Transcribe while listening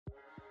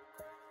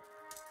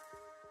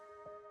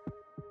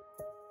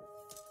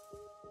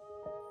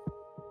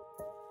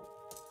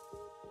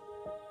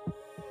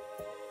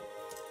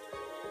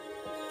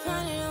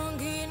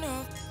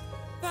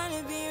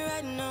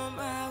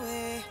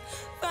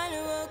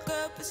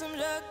up with some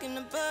luck in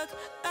the book.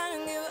 I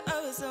don't give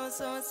a what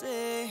someone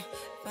say.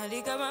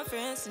 Finally got my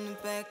friends in the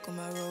back of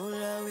my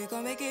roller. We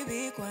gon' make it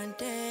big one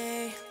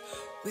day.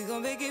 We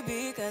gon' make it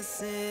big, I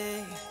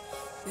say.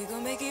 We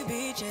gon' make it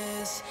big,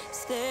 just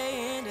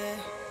stay in there.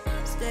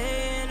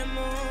 Stay in the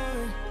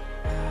mood.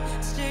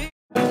 Stay.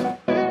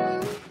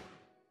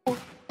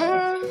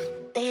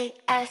 Big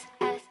ass,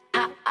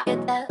 I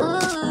get that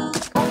ooh,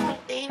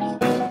 baby.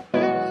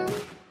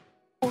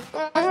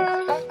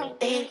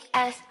 Big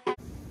ass.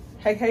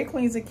 Hey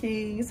queens and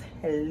keys,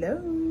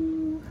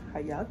 hello, how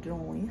y'all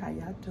doing?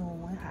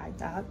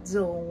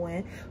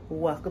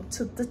 Welcome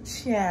to the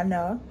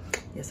channel.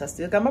 Yes, I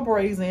still got my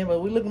braids in,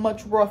 but we look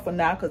much rougher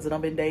now because it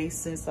done been days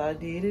since I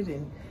did it,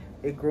 and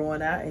it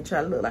growing out and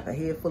try to look like a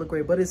head full of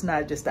gray, but it's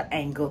not just the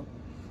angle.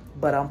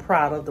 But I'm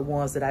proud of the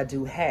ones that I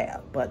do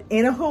have. But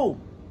anywho,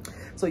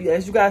 so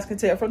as you guys can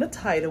tell from the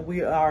title,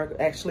 we are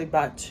actually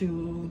about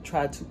to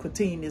try to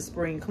continue this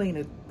spring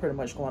cleaning pretty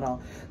much going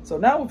on. So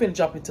now we're gonna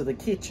jump into the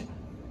kitchen.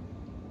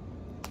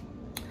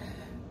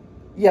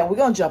 Yeah, we're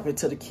gonna jump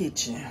into the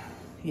kitchen.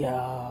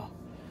 Yeah,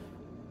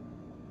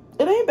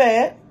 it ain't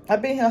bad.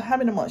 I've been here how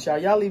many months, y'all?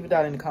 Y'all leave it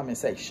down in the comment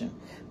section.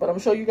 But I'm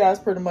gonna show you guys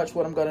pretty much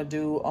what I'm gonna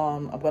do.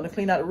 I'm gonna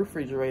clean out the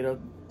refrigerator,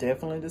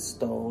 definitely the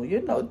stove,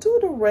 you know, do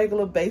the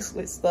regular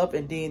basic stuff,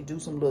 and then do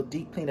some little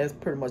deep clean. That's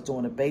pretty much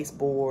doing the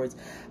baseboards.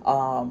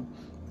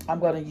 I'm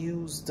gonna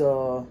use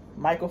the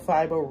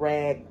microfiber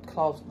rag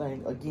cloth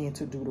thing again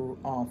to do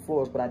the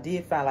floors, but I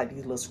did find like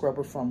these little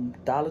scrubbers from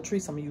Dollar Tree,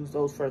 so I'm gonna use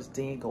those first,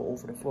 then go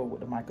over the floor with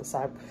the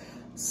microfiber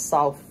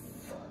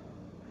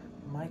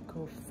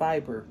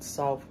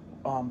soft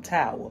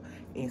towel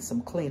and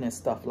some cleaning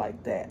stuff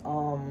like that.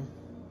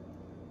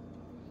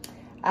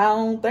 I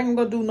don't think I'm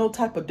gonna do no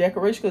type of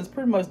decoration because it's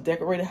pretty much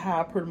decorated how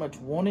I pretty much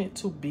want it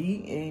to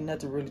be. Ain't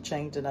nothing really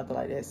changed or nothing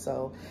like that.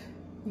 So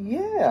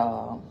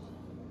yeah,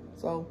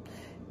 so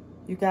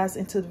you guys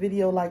into the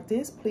video like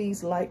this,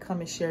 please like,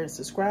 comment, share, and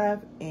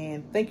subscribe.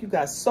 And thank you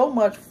guys so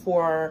much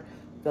for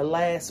the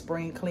last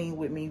spring clean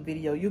with me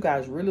video. You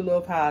guys really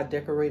love how I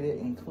decorated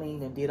and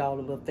cleaned and did all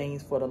the little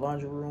things for the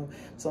laundry room.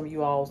 Some of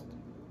you all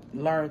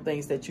learned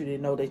things that you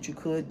didn't know that you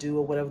could do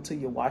or whatever to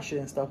your washer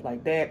and stuff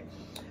like that.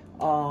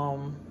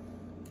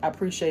 I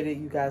appreciate it.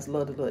 You guys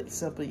love the little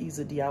simple,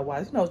 easy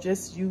DIYs. You know,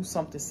 just use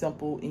something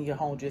simple in your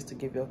home just to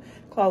give your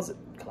closet,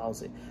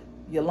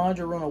 your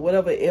laundry room, or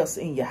whatever else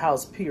in your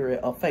house, period,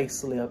 a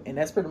facelift. And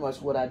that's pretty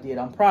much what I did.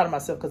 I'm proud of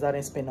myself because I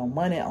didn't spend no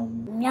money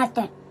on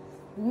nothing.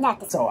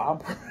 So I'm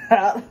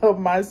proud of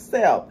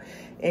myself.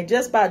 And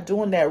just by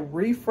doing that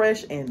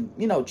refresh and,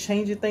 you know,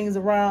 changing things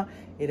around,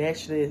 it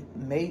actually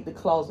made the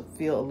closet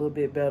feel a little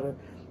bit better,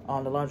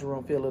 the laundry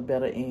room feel a little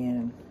better,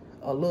 and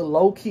a little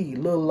low-key,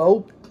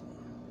 y'all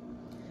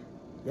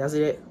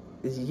see that?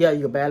 Yeah,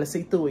 you can barely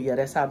see through it. Yeah,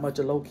 that's how much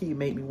a low-key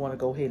made me want to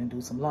go ahead and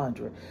do some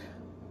laundry.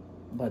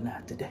 But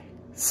not today.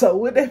 So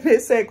with that being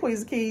said,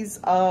 queens and keys,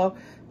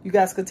 you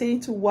guys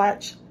continue to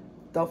watch.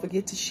 Don't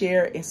forget to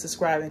share and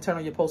subscribe and turn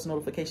on your post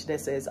notification that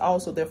says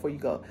also. Therefore, you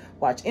go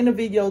watch any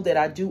video that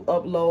I do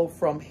upload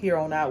from here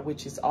on out,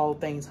 which is all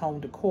things home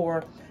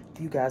decor.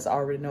 You guys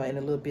already know, and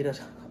a little bit of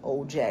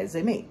old jazz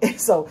in me.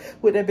 So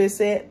with that being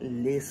said,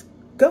 let's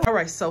go. All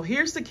right, so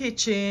here's the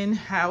kitchen,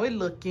 how it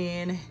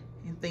looking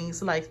and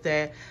things like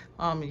that.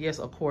 Yes,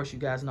 of course, you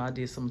guys know I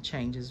did some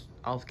changes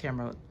off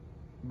camera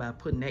by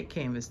putting that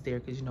canvas there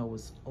because, you know, it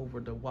was over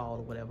the wall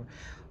or whatever.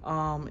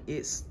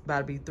 It's about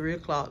to be 3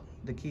 o'clock.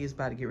 The kids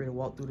about to get ready to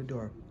walk through the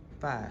door.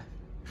 5,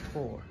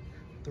 4,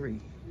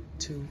 3,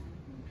 2,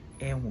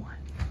 and 1.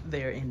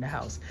 They're in the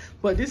house.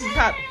 But this is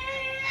how.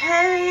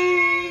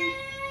 Hey!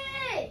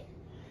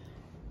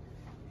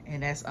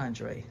 And that's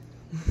Andre.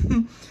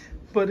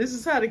 But this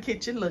is how the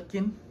kitchen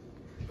looking.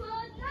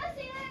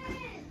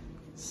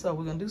 So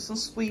we're gonna do some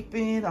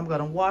sweeping. I'm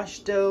gonna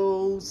wash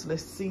those.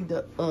 Let's see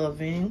the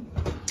oven.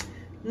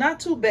 Not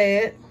too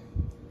bad.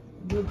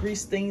 Do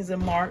grease things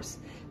and marks.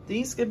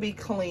 These can be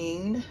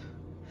cleaned,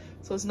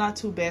 so it's not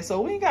too bad. So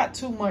we ain't got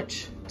too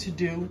much to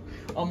do.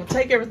 I'm gonna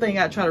take everything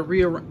out, try to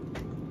rearrange.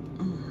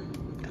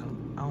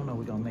 I don't know,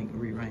 we're gonna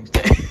rearrange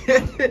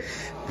that.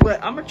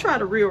 But I'm gonna try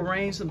to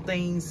rearrange some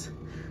things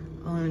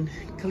and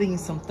clean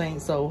some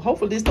things. So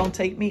hopefully this don't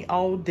take me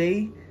all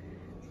day.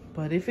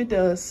 But if it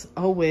does,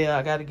 oh well,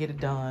 I gotta get it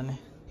done,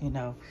 you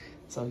know.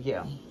 So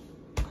yeah.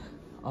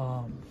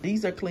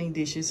 These are clean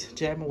dishes.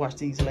 Jasmine washed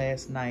these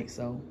last night,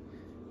 so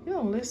yeah,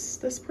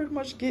 let's pretty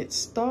much get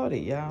started,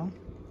 y'all.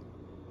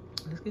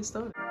 Let's get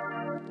started.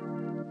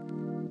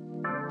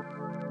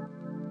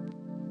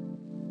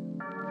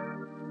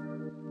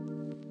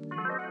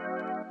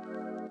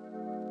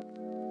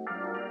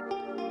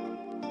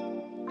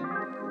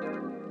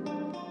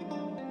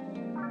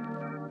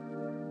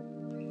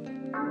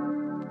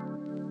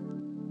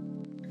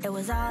 It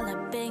was all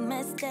a big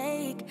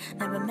mistake,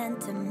 never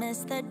meant to miss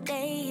the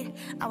date.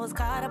 I was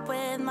caught up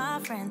with my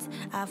friends,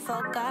 I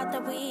forgot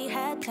that we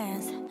had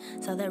plans.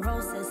 So the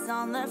roses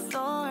on the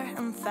floor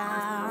and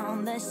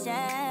found the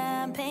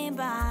champagne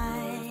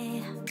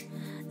by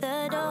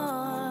the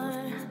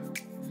door.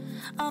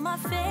 All my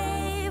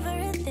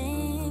favorite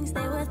things,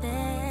 they were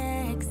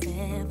there.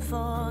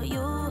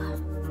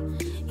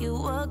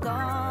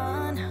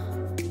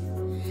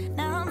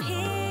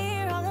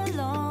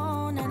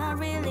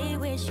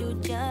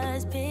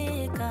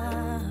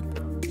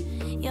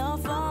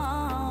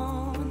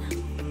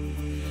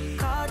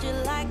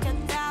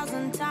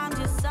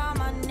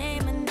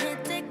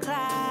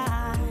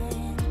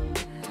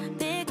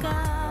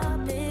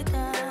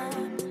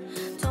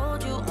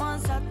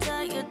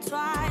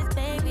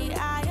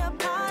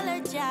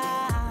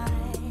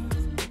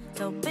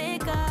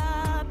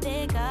 up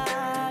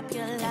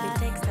your line.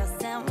 Every text I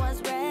sent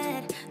was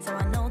read, so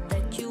I know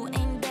that you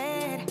ain't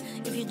dead.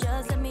 If you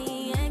just let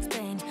me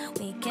explain,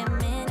 we can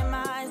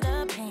minimize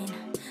the pain.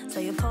 So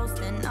you're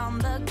posting on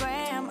the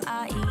gram,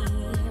 I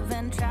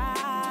even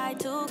tried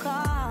to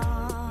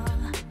call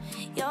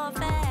your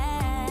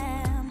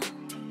fam.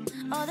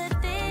 All the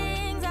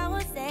things I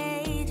would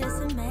say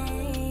just to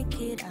make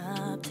it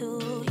up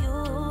to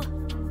you,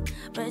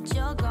 but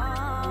you're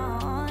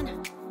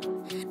gone.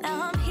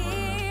 Now I'm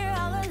here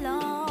all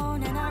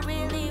alone, and I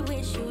really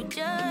wish you'd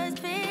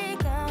just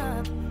pick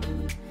up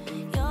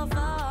your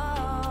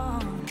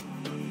phone.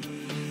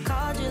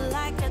 Called you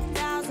like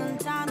 1,000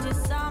 times, you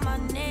saw my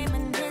name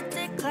and hit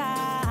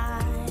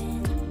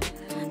decline.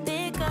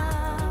 Pick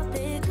up,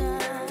 pick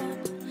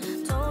up.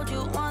 Told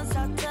you once,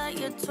 I'll tell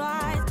you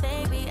twice,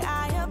 baby,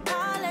 I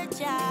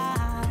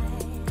apologize.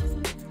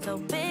 So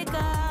pick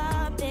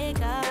up your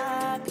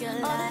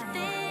line. All the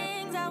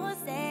things I would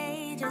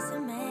say just to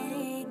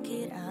make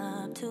it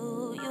up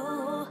to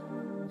you,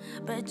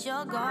 but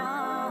you're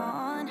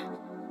gone.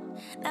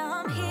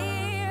 Now I'm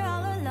here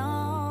all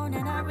alone,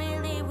 and I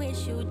really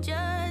wish you'd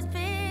just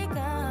pick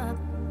up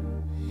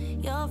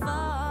your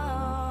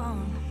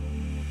phone.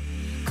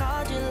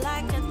 Called you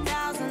like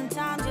 1,000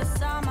 times, you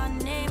saw my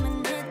name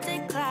and hit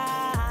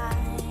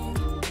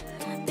decline.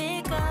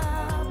 Pick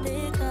up,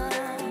 pick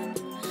up.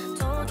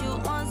 Told you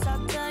once,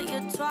 I'll tell you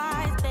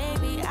twice,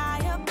 baby, I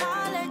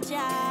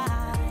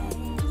apologize.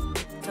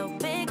 So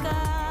pick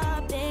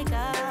up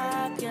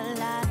your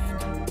line.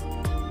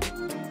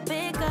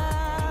 Pick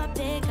up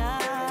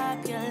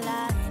your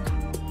line.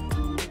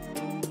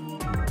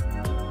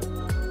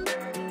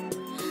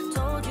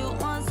 Told you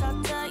once,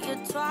 I'll tell you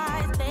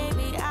twice,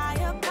 baby, I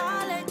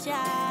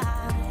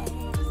apologize.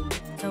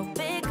 So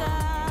pick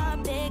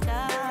up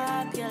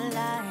your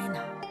line.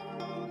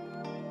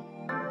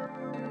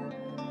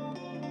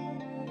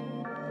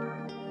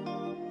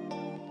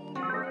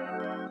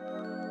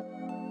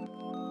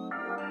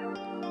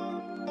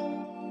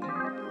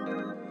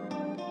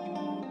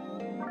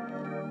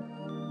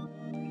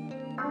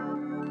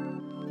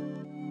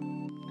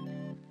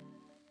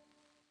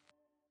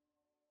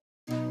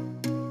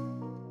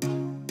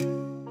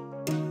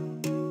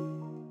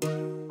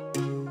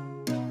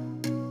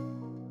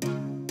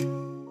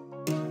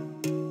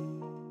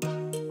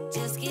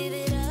 Just give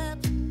it up.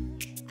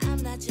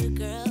 I'm not your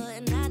girl,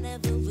 and I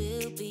never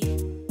will be.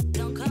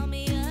 Don't call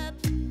me up.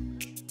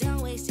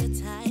 Don't waste your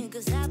time,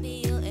 'cause I'll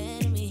be your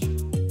enemy.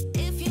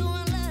 If you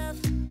want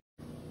love.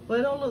 But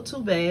it don't look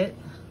too bad.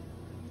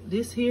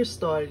 This here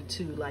started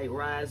to like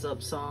rise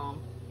up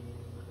some.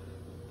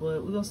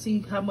 But we're gonna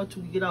see how much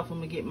we can get off. I'm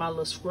gonna get my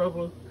little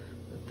scrubber,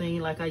 the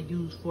thing like I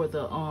use for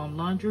the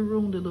laundry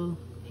room, the little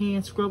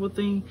hand scrubber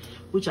thing,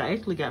 which I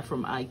actually got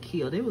from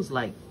IKEA. They was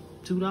like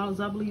 $2,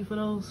 I believe, for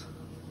those.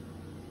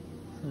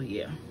 So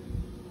yeah.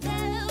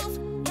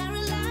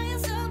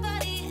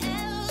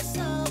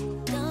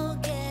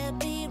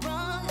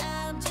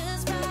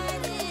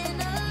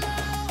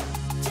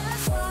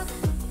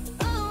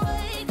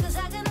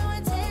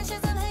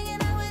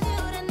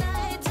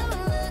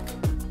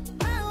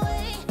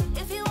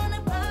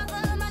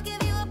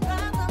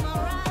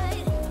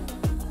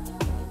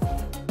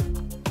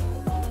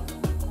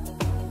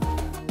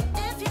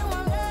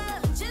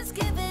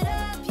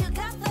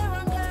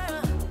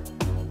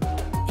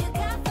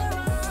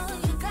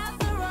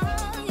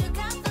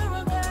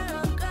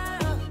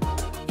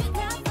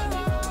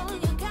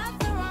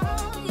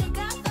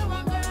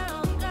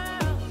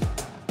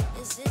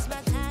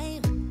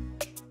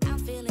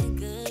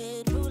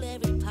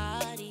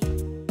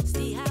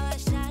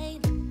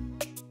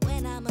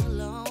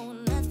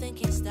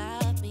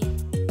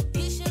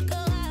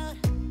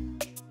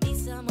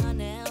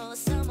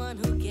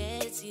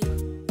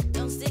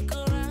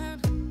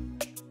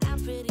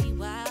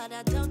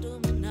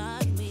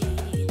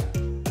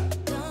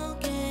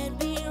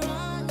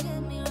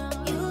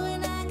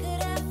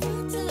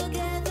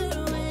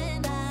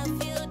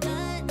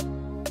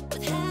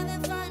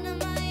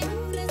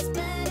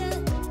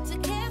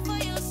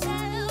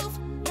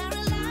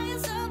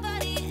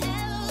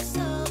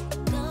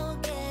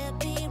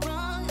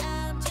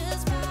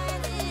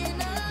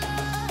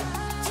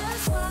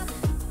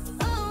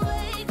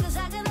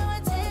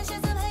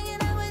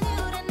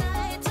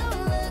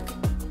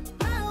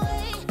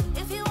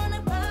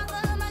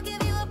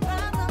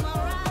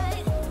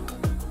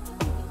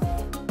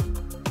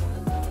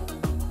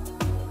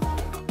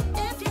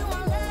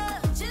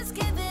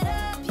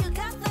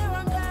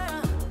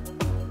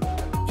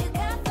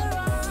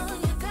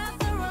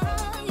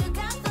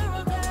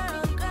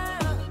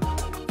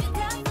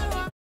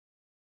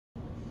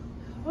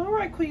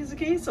 Queens and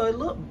Kings, so it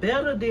looked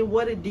better than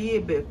what it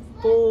did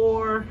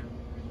before.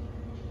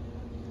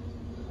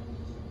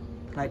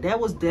 Like that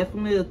was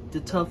definitely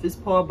the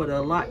toughest part, but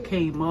a lot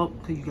came up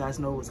because you guys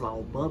know it's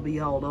all bubbly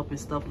all up and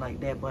stuff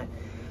like that. But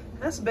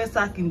that's the best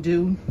I can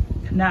do.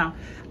 Now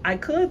I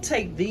could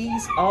take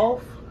these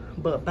off,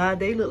 but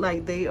they look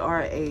like they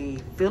are a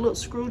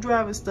Phillips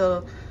screwdriver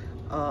stuff.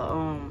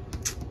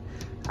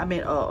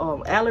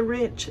 Allen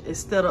wrench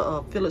instead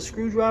of a Phillips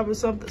screwdriver or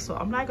something. So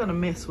I'm not gonna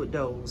mess with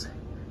those.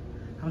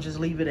 I'll just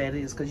leave it as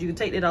is, because you can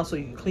take that off so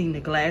you can clean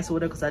the glass or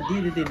whatever, because I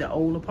did it in the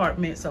old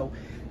apartment. So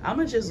I'm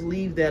gonna just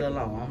leave that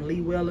alone. I'm gonna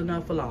leave well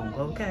enough alone,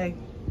 okay?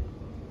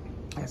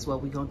 That's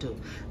what we're gonna do.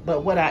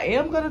 But what I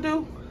am gonna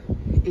do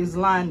is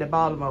line the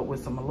bottom up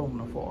with some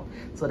aluminum foil,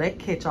 so that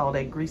catch all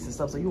that grease and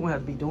stuff, so you won't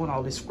have to be doing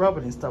all this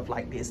scrubbing and stuff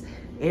like this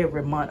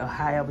every month, or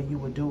however you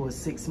would do it,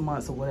 6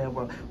 months or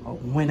whatever, or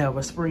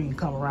whenever spring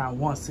come around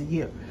once a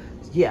year.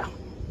 Yeah,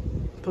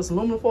 put some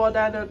aluminum foil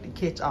down there to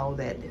catch all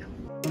that there.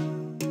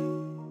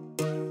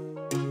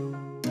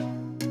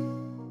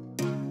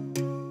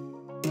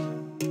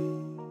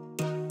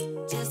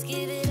 Just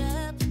give it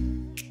up.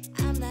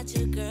 I'm not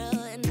your girl,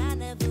 and I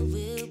never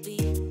will be.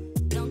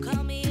 Don't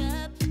call me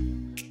up.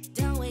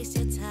 Don't waste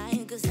your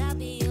time, 'cause I'll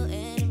be your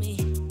enemy.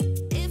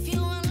 If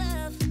you want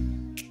love,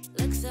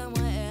 look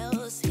somewhere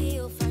else.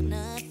 He'll find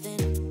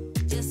nothing.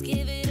 Just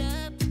give it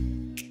up.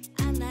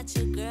 I'm not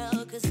your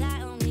girl, 'cause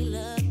I only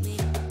love me.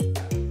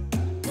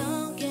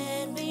 Don't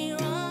get me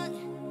wrong.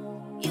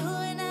 You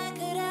and I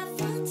could have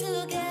fun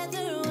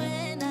together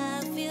when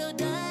I feel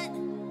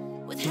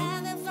done with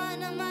having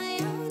fun on my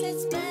own.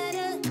 It's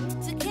better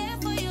to care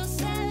for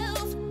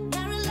yourself,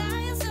 not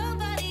rely on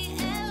somebody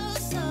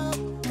else. So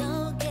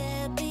don't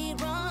get me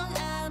wrong,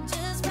 I'm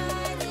just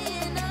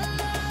riding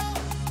alone.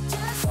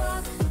 Just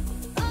walk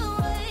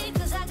away,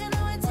 'cause I got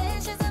no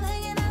intentions of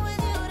hanging out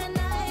with you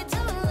tonight.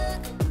 Don't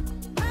look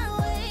my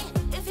way.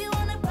 If you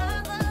want a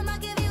problem, I'll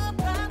give you a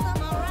problem,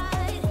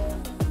 alright?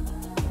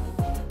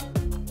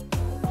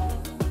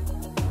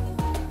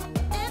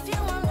 If you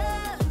want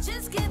love,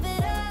 just give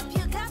it up.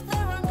 You got the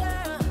wrong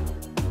girl.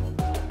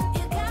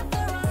 You got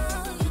the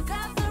wrong, you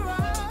got the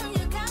wrong,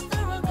 you got the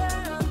wrong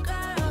girl,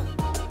 girl.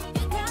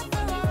 You got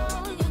the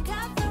wrong, you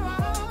got the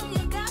wrong,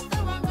 you got the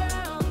wrong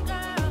girl,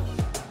 girl.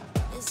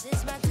 This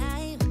is my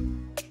time.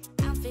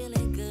 I'm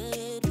feeling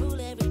good. Rule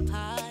every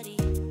party.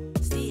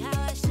 See how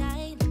I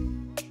shine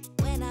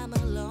when I'm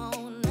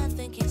alone.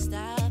 Nothing can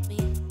stop me.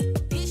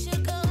 You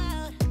should go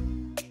out,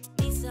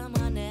 meet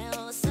someone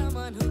else,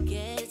 someone who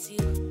gets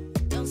you.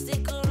 Don't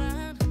stick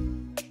around.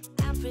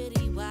 I'm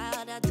pretty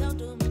wild. I don't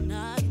do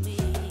monogamy.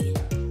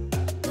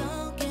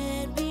 Don't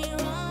get me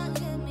wrong.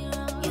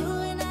 You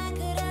and I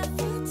could have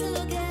fun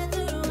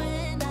together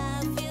when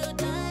I feel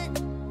done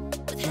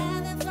with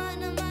having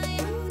fun on my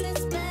own.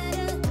 It's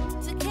better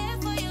to care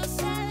for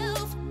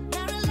yourself,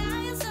 not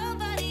rely on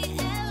somebody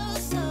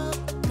else. So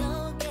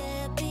don't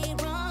get me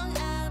wrong,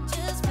 I'm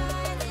just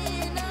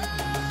riding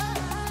alone.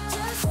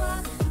 Just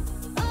walk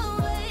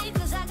away,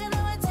 'cause I got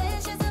no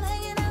intentions of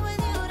hanging out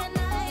with you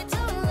tonight.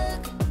 Don't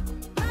look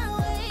my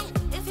way.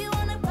 If you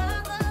want a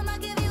problem, I'll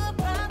give you a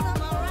problem,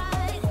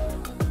 alright?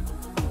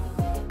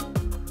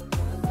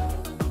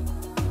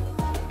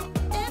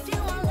 If you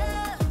want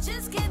love,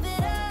 just give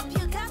it up.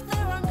 You got the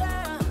wrong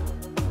girl.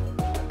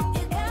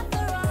 You got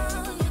the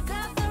wrong, you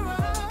got the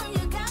wrong,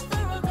 you got the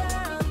wrong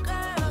girl,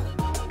 girl.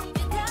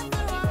 You got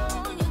the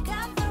wrong, you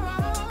got the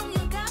wrong,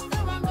 you got the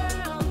wrong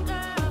girl,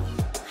 girl.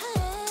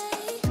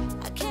 Hey,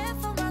 I care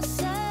for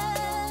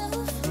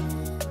myself.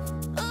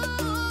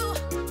 Ooh,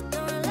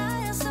 don't rely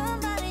on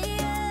somebody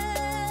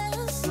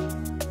else.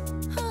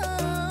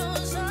 Oh,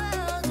 so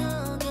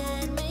don't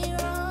get me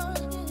wrong.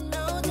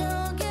 No,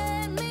 don't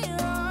get me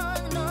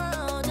wrong. No,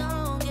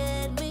 don't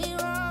get me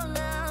wrong.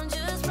 I'm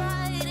just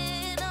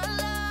riding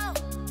alone.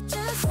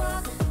 Just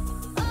walk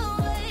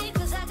away,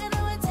 'cause I got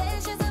no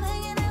intentions of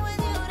hanging out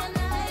with you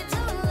tonight.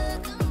 Don't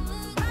look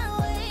my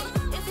way.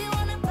 If you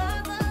want a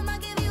problem, I'll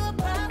give you a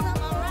problem,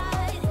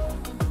 alright?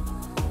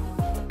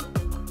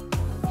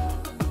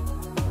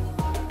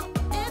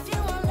 If you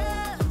want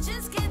love,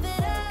 just give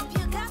it up.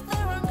 You got the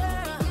wrong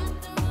girl.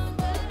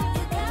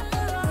 You got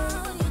the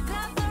wrong, you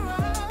got the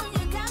wrong,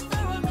 you got the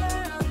wrong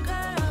girl,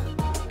 girl.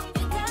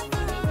 You got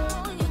the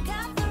wrong, you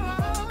got the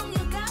wrong,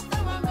 you got the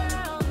wrong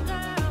girl,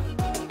 girl.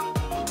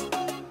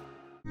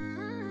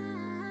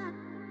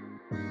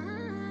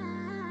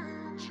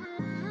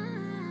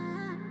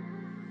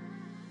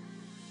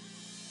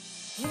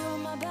 You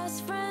were my best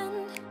friend.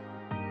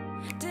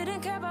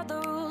 Didn't care about the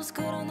rules,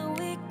 good on the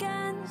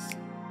weekends.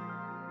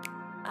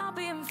 I'll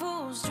be in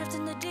fools,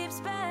 drifting to deep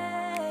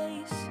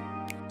space.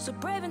 So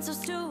brave and so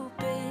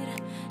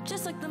stupid,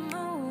 just like the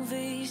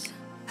movies.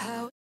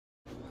 How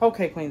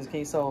Okay, Queens and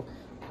Kings, so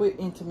quick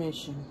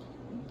intermission.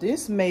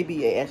 This may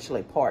be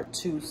actually part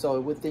 2. So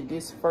within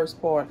this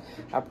first part,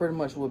 I pretty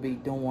much will be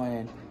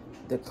doing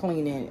the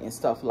cleaning and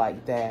stuff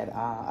like that.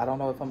 I don't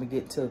know if I'm gonna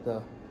get to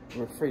the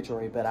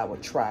refrigerator, but I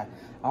would try.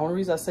 The only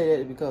reason I say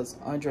that is because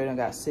Andre done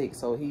got sick,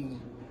 so he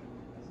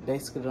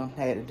basically done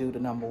had to do the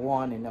number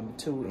 1 and number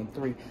 2 and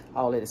 3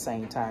 all at the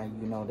same time.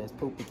 You know, that's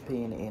pooping,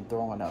 peeing, and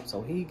throwing up.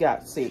 So he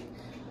got sick,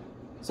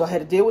 so I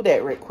had to deal with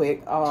that real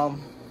quick.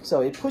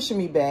 So it pushing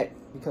me back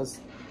because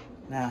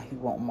now he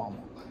want mama.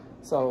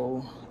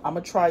 So I'm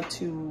gonna try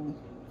to,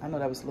 I know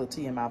that was a little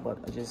TMI, but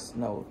I just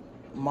know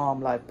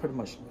mom life pretty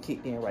much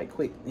kicked in right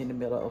quick in the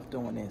middle of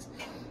doing this.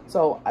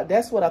 So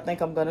that's what I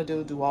think I'm gonna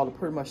do all the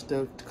pretty much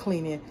the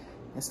cleaning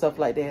and stuff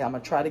like that. I'm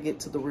gonna try to get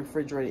to the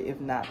refrigerator. If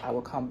not, I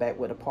will come back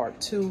with a part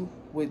 2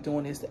 with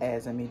doing this,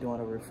 as in me doing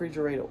a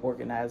refrigerator,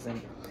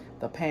 organizing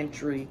the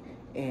pantry,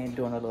 and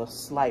doing a little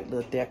slight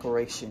little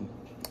decoration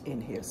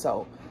in here.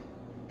 So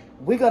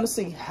we're gonna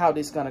see how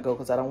this is gonna go,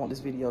 because I don't want this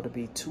video to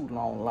be too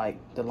long like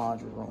the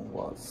laundry room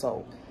was.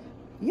 So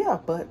yeah,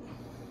 but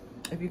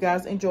if you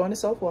guys enjoying it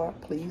so far,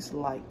 please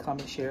like,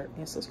 comment, share,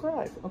 and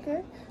subscribe.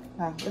 Okay,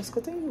 now let's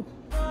continue.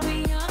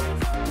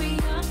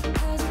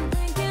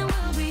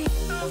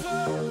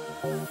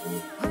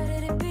 Where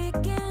did it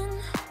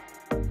begin?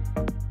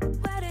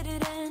 Where did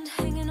it end?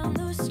 Hanging on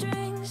loose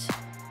strings,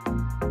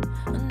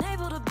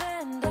 unable to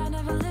bend. I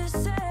never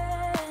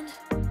listened,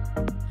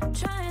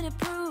 trying to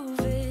prove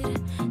it,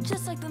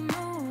 just like the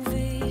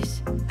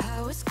movies.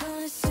 I was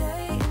gonna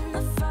stay in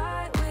the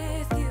fight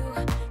with you,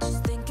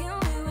 just thinking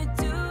we would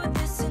do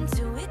this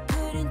until we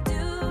couldn't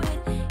do it.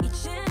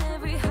 Each and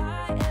every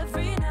high,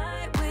 every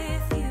night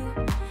with you,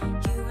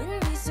 you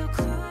and me so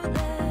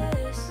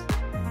clueless.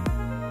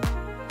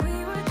 We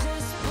were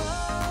just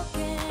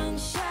broken,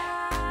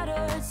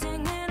 shattered,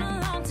 singing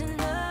along to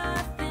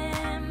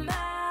nothing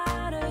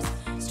matters.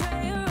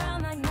 Stray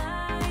around like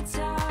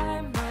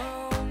nighttime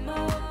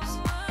rumors.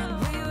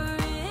 We were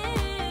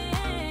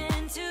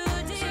in too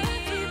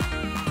deep,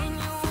 in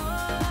your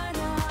worn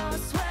out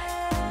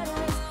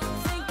sweaters,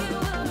 thinking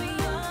we'll be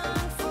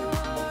young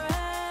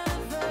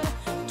forever.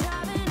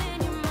 Driving in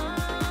your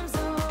mom's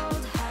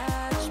old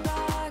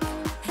hatchback,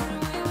 and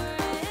we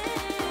were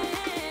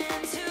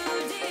in too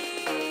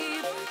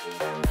deep.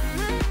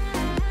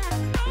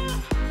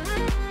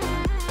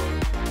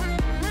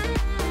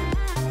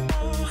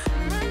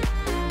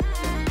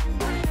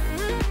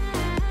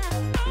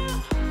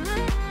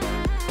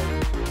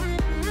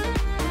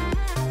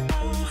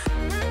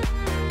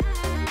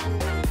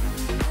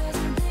 Cause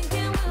I'm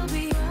thinking we'll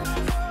be young,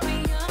 be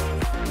young,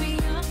 be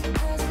young.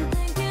 Cause I'm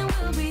thinking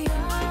we'll be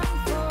young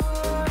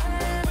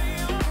forever.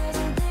 Cause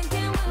I'm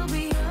thinking we'll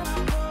be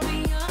young, be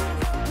young,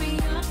 be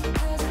young.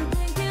 Cause I'm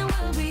thinking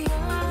we'll be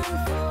young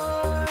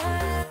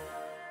forever.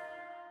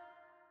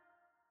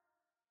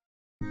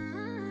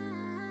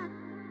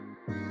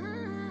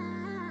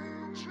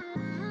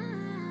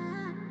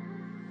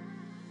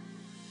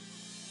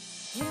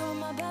 You were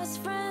my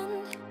best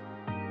friend,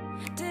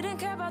 didn't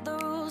care about the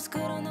rules,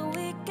 good on the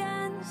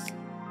weekends.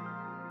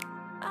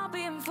 I'll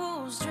be in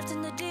fools,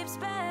 drifting to deep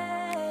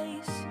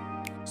space,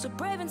 so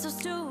brave and so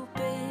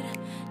stupid,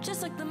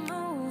 just like the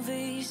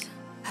movies.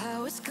 I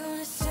was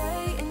gonna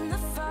stay in the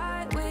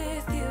fight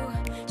with you,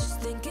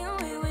 just thinking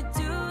we would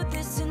do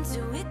this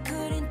until we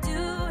couldn't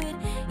do it.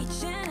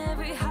 Each and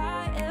every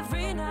high,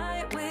 every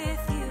night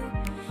with you,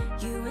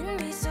 you and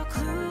me so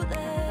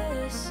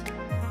clueless.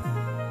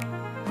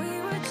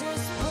 We were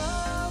just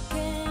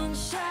broken,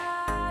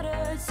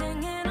 shattered,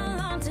 singing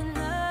along to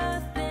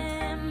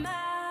nothing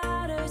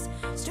matters.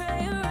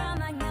 Stray around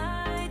like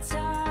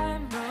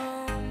nighttime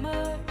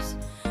rumors.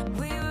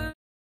 We were.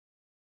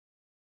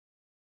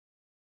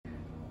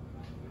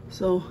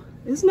 So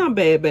it's not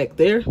bad back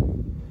there,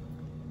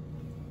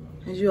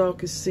 as you all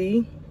can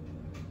see.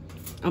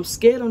 I'm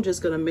scared I'm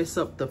just gonna mess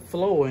up the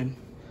flooring.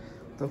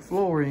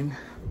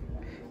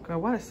 Girl,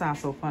 why it sound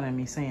so funny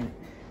me saying it?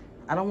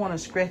 I don't want to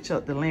scratch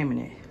up the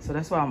laminate, so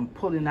that's why I'm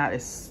pulling out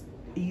as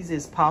easy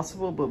as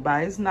possible. But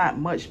by it's not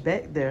much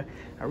back there,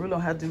 I really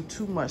don't have to do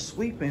too much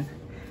sweeping.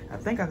 I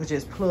think I could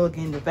just plug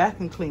in the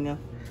vacuum cleaner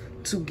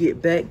to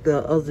get back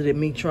there, other than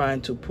me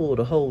trying to pull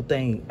the whole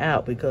thing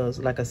out, because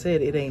like I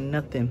said, it ain't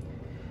nothing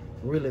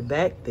really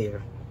back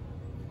there.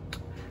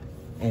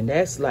 And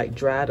that's like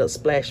dried up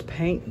splash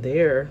paint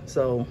there.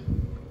 So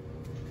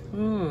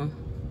I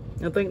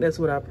think that's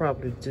what I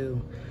probably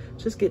do.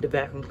 Just get the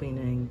vacuum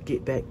cleaner and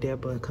get back there,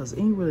 but because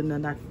ain't really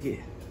nothing I can get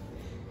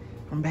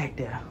from back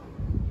there.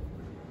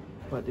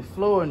 But the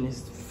flooring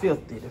is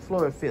filthy. The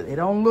floor is filthy. It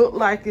don't look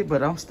like it,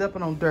 but I'm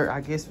stepping on dirt,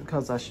 I guess,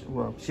 because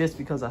just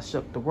because I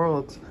shook the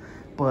rugs.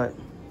 But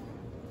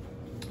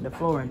the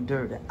flooring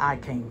dirt, I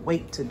can't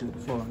wait to do the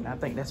flooring. I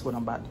think that's what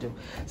I'm about to do.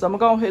 So I'm gonna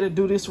go ahead and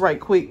do this right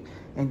quick,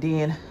 and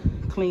then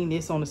clean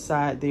this on the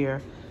side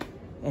there,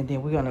 and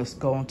then we're gonna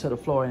go onto the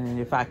floor. And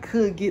if I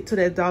could get to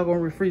that doggone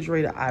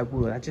refrigerator, I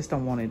would. I just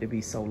don't want it to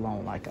be so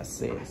long, like I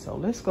said. So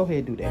let's go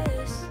ahead and do that.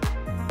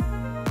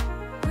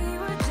 We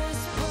were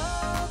just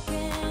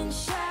broken,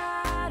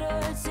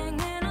 shattered,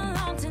 singing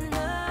along to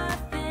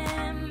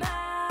nothing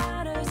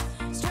matters.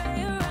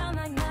 Stray around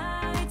like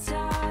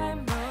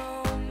nighttime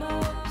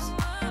rumors.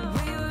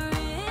 We were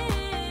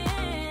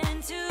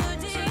in too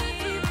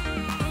deep,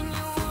 in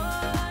your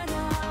worn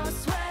out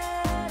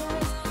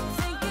sweaters,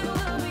 thinking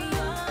we'll be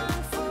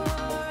young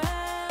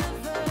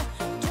forever.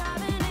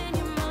 Driving in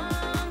your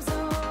mom's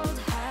old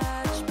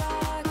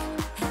hatchback,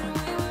 and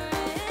we were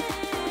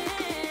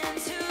in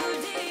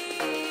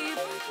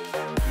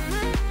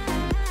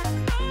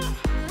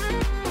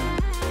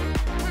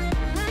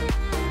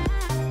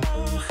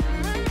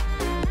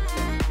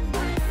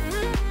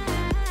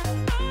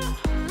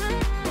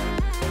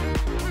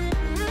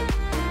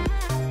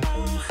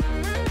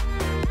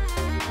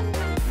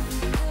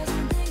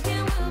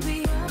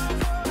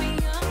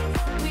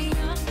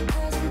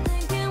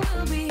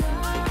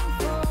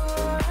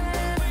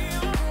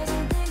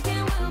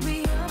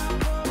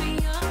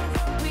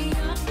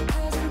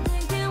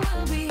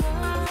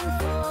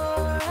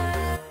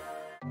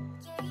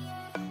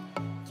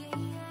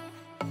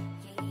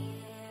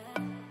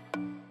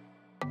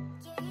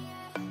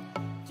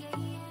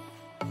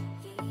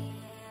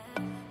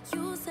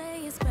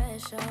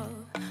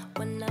special,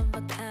 one of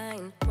a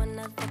kind, one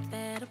of the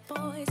better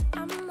boys.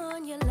 I'm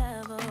on your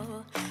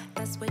level,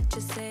 that's what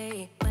you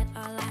say, but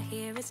all I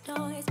hear is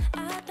noise.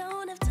 I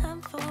don't have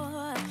time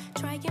for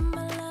trying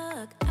my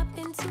luck. I've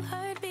been too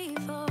hurt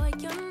before.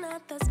 You're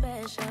not that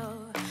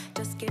special,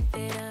 just give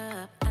it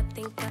up. I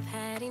think I've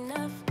had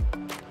enough.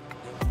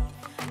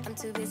 I'm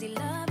too busy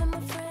loving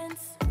my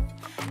friends.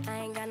 I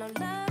ain't got no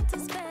love to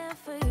spare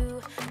for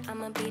you.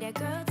 I'ma be that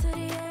girl to the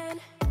end.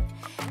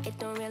 It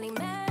don't really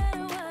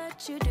matter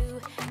what you do.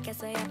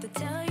 Guess I have to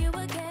tell you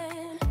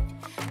again,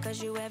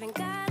 'cause you haven't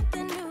got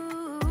the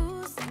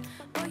news.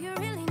 Boy, you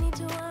really need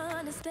to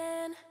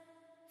understand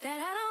that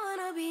I don't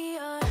wanna be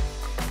your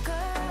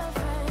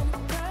girlfriend,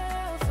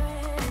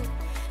 girlfriend.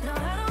 No,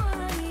 I don't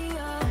wanna be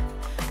your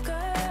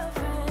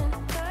girlfriend,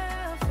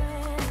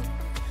 girlfriend.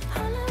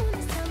 All I want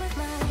is time with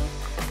my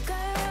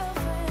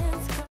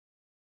girlfriends.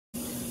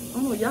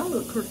 Oh, y'all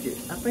look crooked.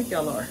 I think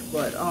y'all are.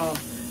 But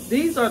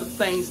these are the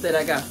things that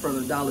I got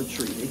from the Dollar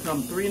Tree. They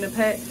come 3 in a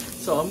pack.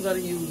 So I'm gonna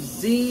use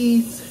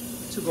these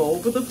to go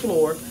over the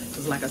floor,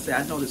 because like I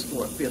said, I know this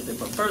floor is filthy.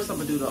 But first I'm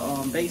gonna do the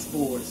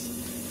baseboards,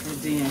 and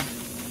then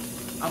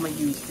I'm gonna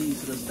use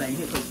these little things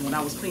here, because when I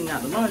was cleaning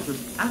out the laundry,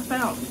 I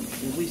found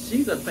these.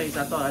 These are the things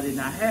I thought I did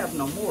not have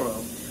no more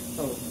of.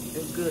 So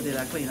it was good that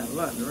I cleaned out the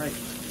laundry, right?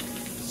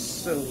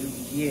 So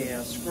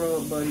yeah,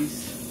 scrub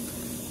buddies.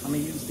 I'm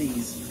gonna use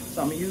these.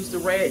 So I'm gonna use the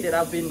rag that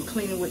I've been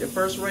cleaning with the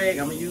first rag.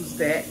 I'm gonna use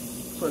that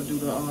to do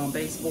the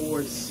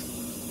baseboards,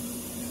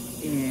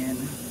 and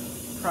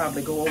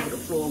probably go over the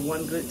floor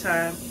one good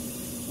time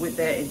with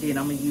that, and then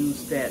I'm gonna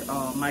use that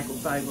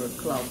microfiber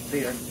cloth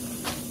there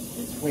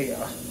as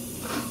well.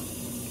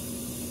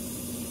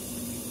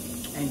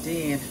 And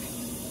then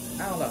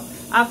I don't know,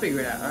 I'll figure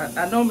it out.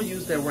 I know I'm gonna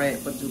use that rag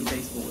for do the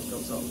baseboards though,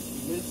 so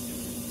let's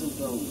do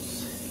those.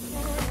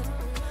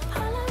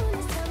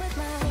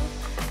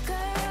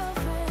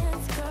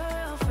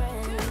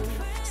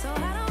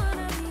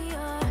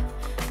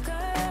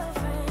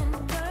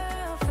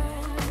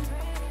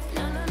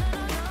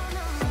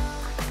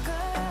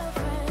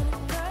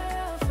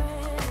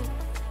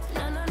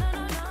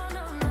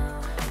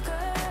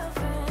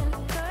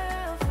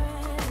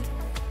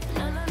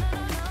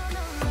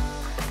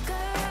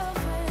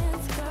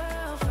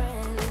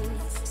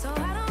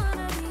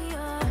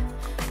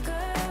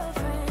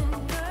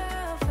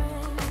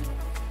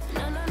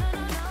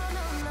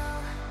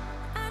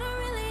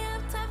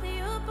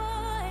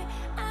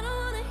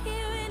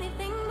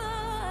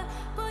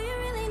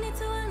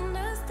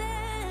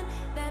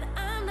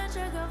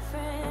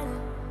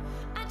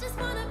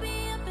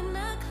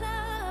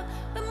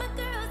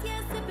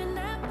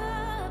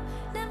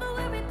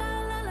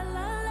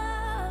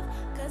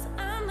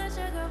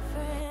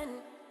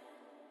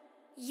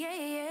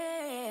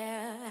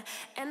 Yeah,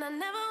 and I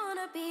never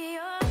wanna be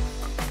your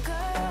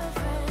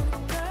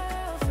girlfriend,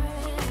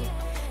 girlfriend.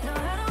 No,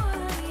 I don't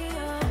wanna be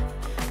your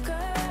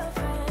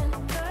girlfriend,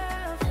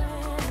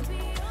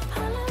 girlfriend.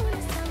 All I want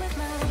is time with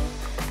my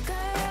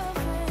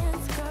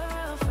girlfriend's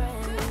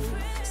girlfriend.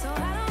 So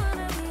I don't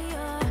wanna be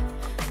your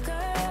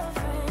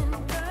girlfriend,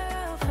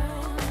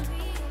 girlfriend.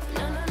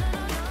 No, no, no,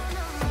 no,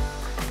 no, no, no.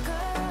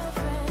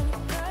 Girlfriend,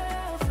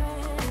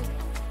 girlfriend.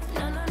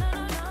 No, no, no,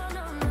 no, no,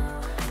 no, no.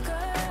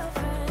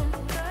 Girlfriend,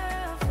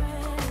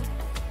 girlfriend.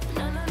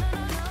 No, no, no,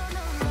 no, no,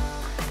 no, no.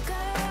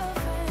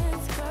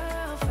 Girlfriends,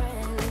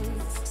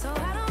 girlfriends. So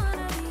I don't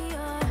wanna be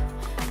your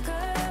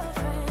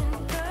girlfriend,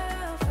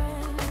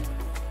 girlfriend.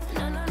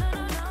 No, no, no,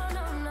 no, no,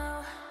 no, no.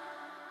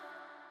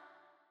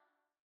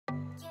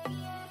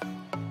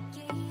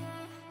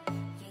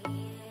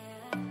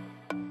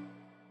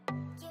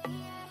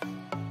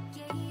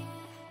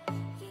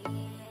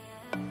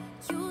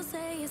 You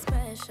say you're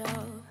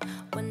special,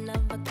 one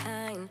of a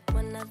kind,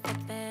 one of the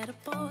better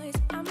boys.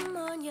 I'm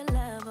on your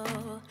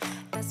level,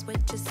 that's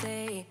what you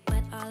say,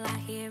 but all I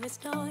hear is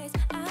noise.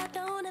 I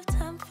don't have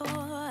time for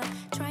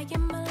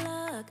trying my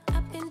luck.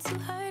 I've been too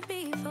hurt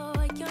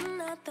before. You're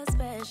not that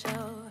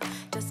special,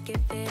 just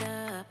give it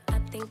up. I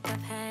think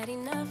I've had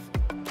enough.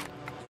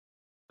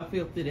 How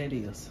filthy that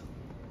is.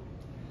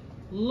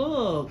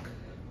 Look.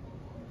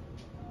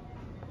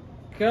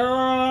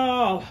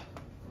 Girl.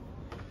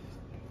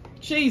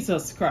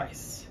 Jesus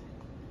Christ.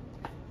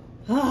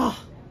 Ah,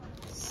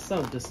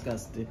 so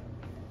disgusting.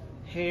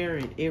 Hair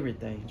and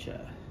everything,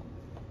 child.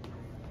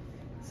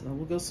 So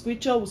we're gonna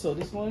switch over. So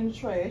this one in the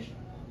trash.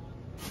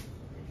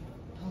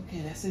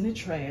 Okay, that's in the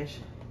trash.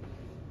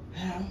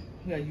 Now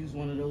we gotta use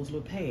one of those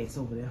little pads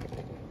over there.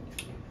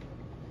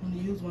 I'm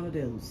gonna use one of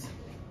those.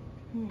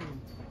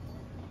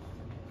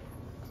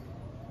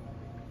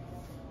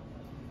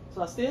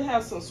 So I still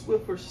have some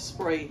Swiffer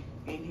spray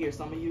in here,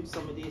 so I'm gonna use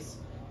some of this.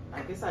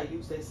 I guess I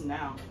use this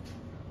now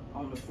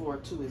on the floor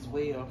too as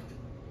well.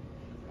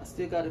 I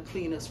still gotta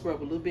clean up,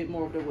 scrub a little bit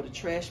more of there where the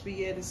trash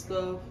be at and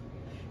stuff.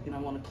 And I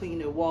wanna clean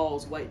the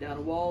walls, wipe down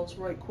the walls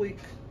right quick.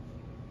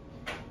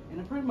 And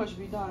I'm pretty much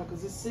be done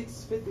because it's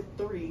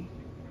 6:53.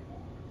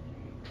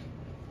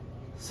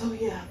 So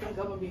yeah, I think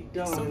I'm gonna be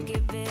done. So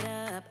give it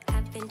up,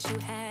 haven't you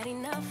had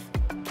enough?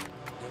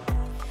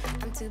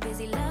 I'm too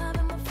busy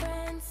loving my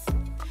friends.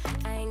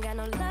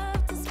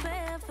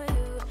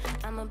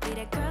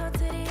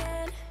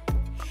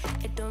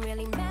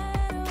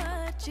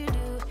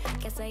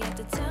 Guess I have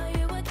to tell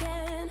you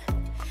again,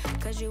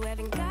 'cause you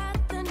haven't got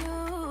the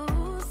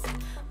news.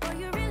 But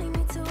you really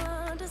need to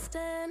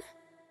understand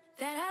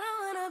that I don't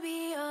wanna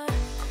be your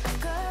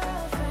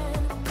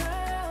girlfriend,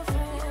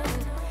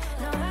 girlfriend.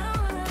 No, I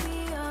don't wanna be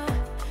your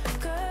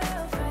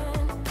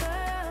girlfriend,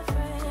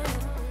 girlfriend.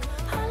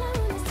 All I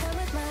want is time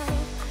with my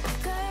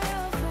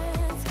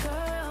girlfriend's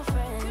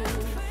girlfriend.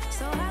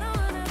 So I don't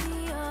wanna be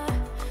your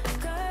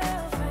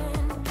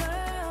girlfriend,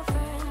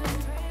 girlfriend.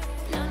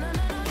 No, no,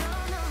 no, no, no,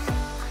 no, no.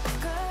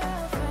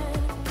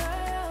 Girlfriend,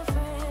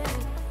 girlfriend.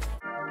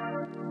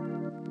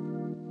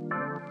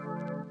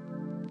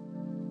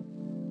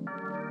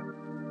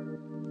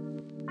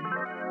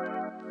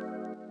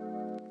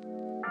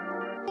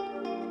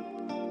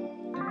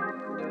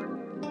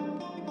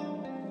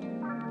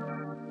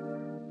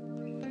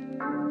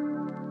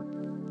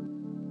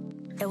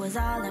 It was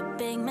all a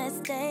big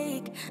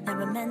mistake,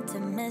 never meant to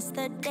miss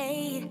the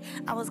date.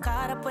 I was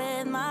caught up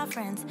with my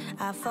friends,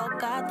 I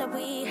forgot that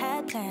we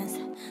had plans.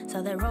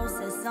 So the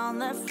roses on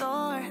the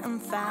floor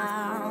and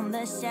found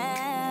the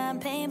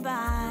champagne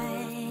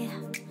by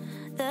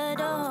the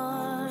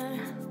door.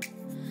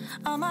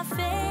 All my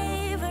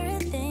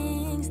favorite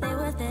things, they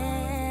were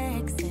there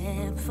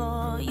except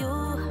for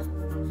you.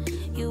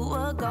 You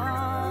were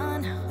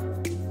gone.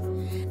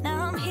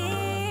 Now I'm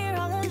here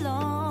all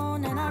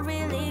alone, and I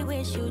really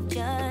wish you'd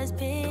just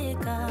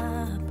pick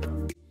up.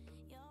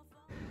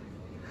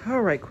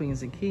 All right,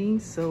 queens and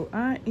kings, so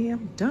I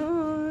am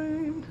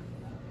done.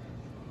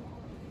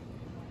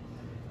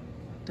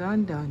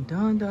 Done, done,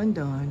 done, done,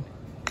 done.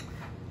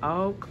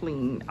 All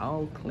clean,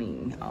 all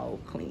clean, all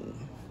clean.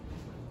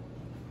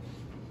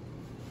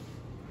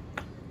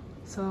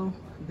 So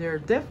there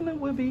definitely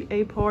will be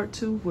a part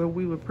 2 where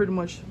we would pretty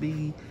much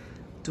be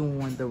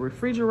doing the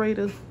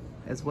refrigerator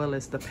as well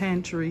as the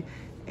pantry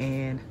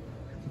and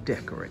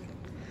decorate.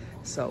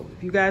 So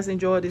if you guys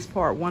enjoyed this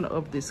part 1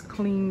 of this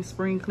clean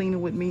spring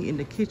cleaning with me in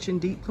the kitchen,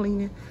 deep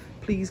cleaning,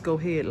 please go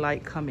ahead,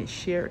 like, comment,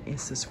 share, and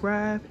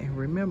subscribe. And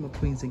remember,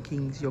 queens and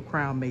kings, your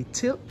crown may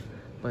tip,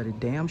 but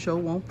it damn sure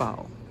won't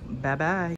fall. Bye bye.